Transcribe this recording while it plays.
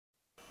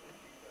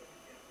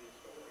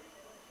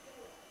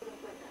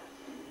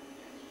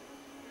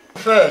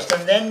first,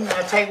 and then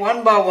I take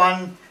one by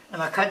one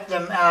and I cut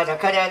them out. I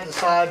cut out the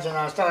sides and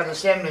I start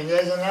assembling.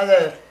 There's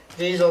another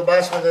diesel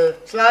bus with a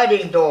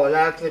sliding door,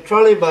 like the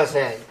trolley bus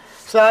had,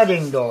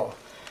 sliding door.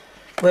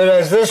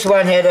 Whereas this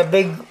one had a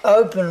big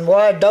open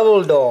wide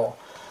double door,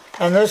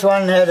 and this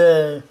one had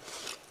a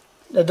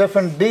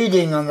different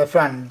beading on the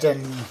front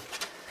and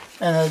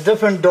a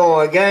different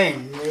door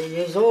again.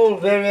 There's all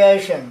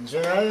variations,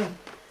 you know.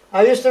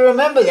 I used to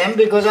remember them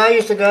because I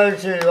used to go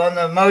on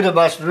the motor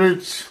bus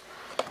routes.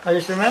 I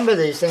used to remember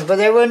these things, but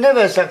they were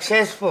never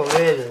successful,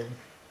 really.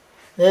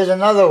 There's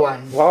another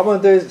one. Why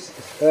weren't those...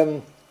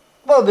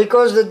 Well,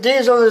 because the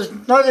diesel is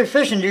not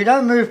efficient. You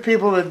don't move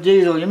people with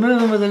diesel, you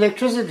move them with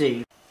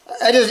electricity.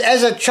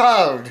 As a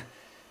child,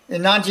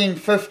 in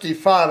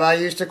 1955, I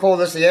used to call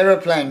this the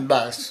aeroplane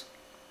bus.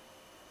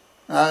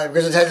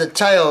 Because it had a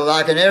tail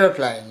like an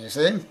aeroplane, you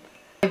see.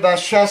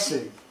 Bus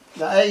chassis,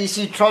 the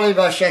AEC trolley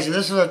bus chassis.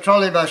 This is a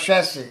trolley bus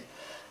chassis.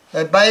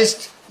 They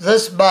based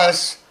this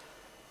bus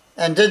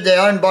and did their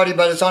own body,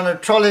 but it's on a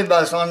trolley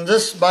bus, on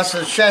this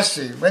bus's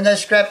chassis. When they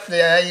scrapped the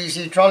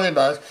AEC trolley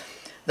bus,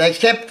 they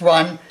kept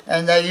one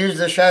and they used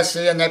the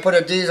chassis and they put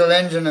a diesel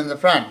engine in the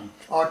front.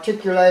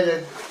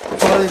 Articulated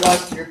trolley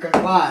bus you can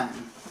find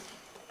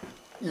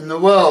in the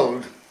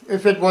world.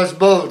 If it was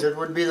built, it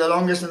would be the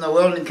longest in the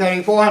world and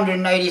carry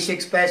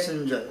 486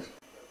 passengers.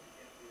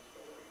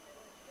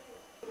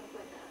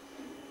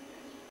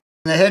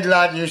 The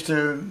headlight used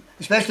to,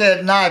 especially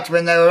at night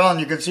when they were on,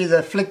 you could see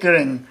the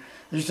flickering.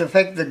 It used to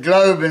affect the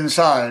globe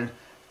inside,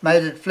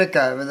 made it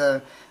flicker with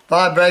a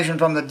vibration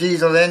from the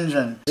diesel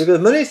engine. Because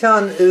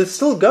Minitown is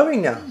still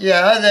going now.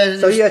 Yeah.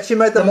 So you actually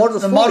made the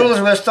models. The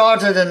models were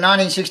started in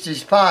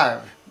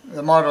 1965,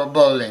 the model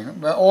building,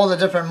 where all the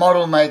different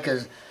model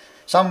makers.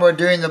 Some were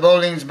doing the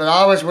buildings, but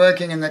I was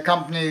working in the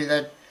company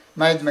that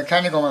made the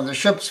mechanical ones, the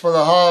ships for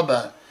the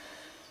harbour,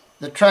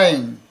 the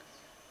train,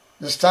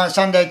 the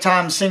Sunday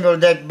Times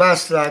single-deck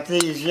bus like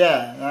these,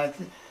 yeah, like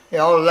the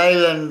old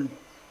Leyland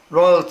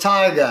Royal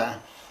Tiger,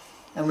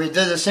 and we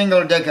did a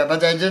single-decker, but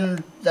they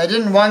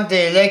didn't want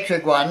the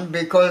electric one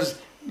because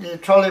the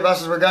trolley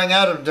buses were going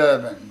out of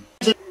Durban.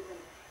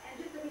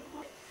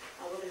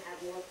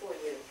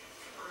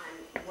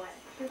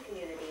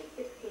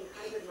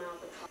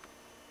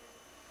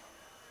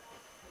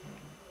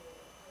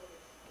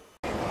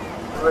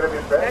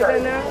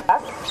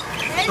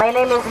 My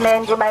name is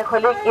Nenjo, my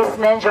colleague is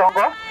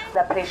Nenjongo.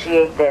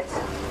 Appreciate that.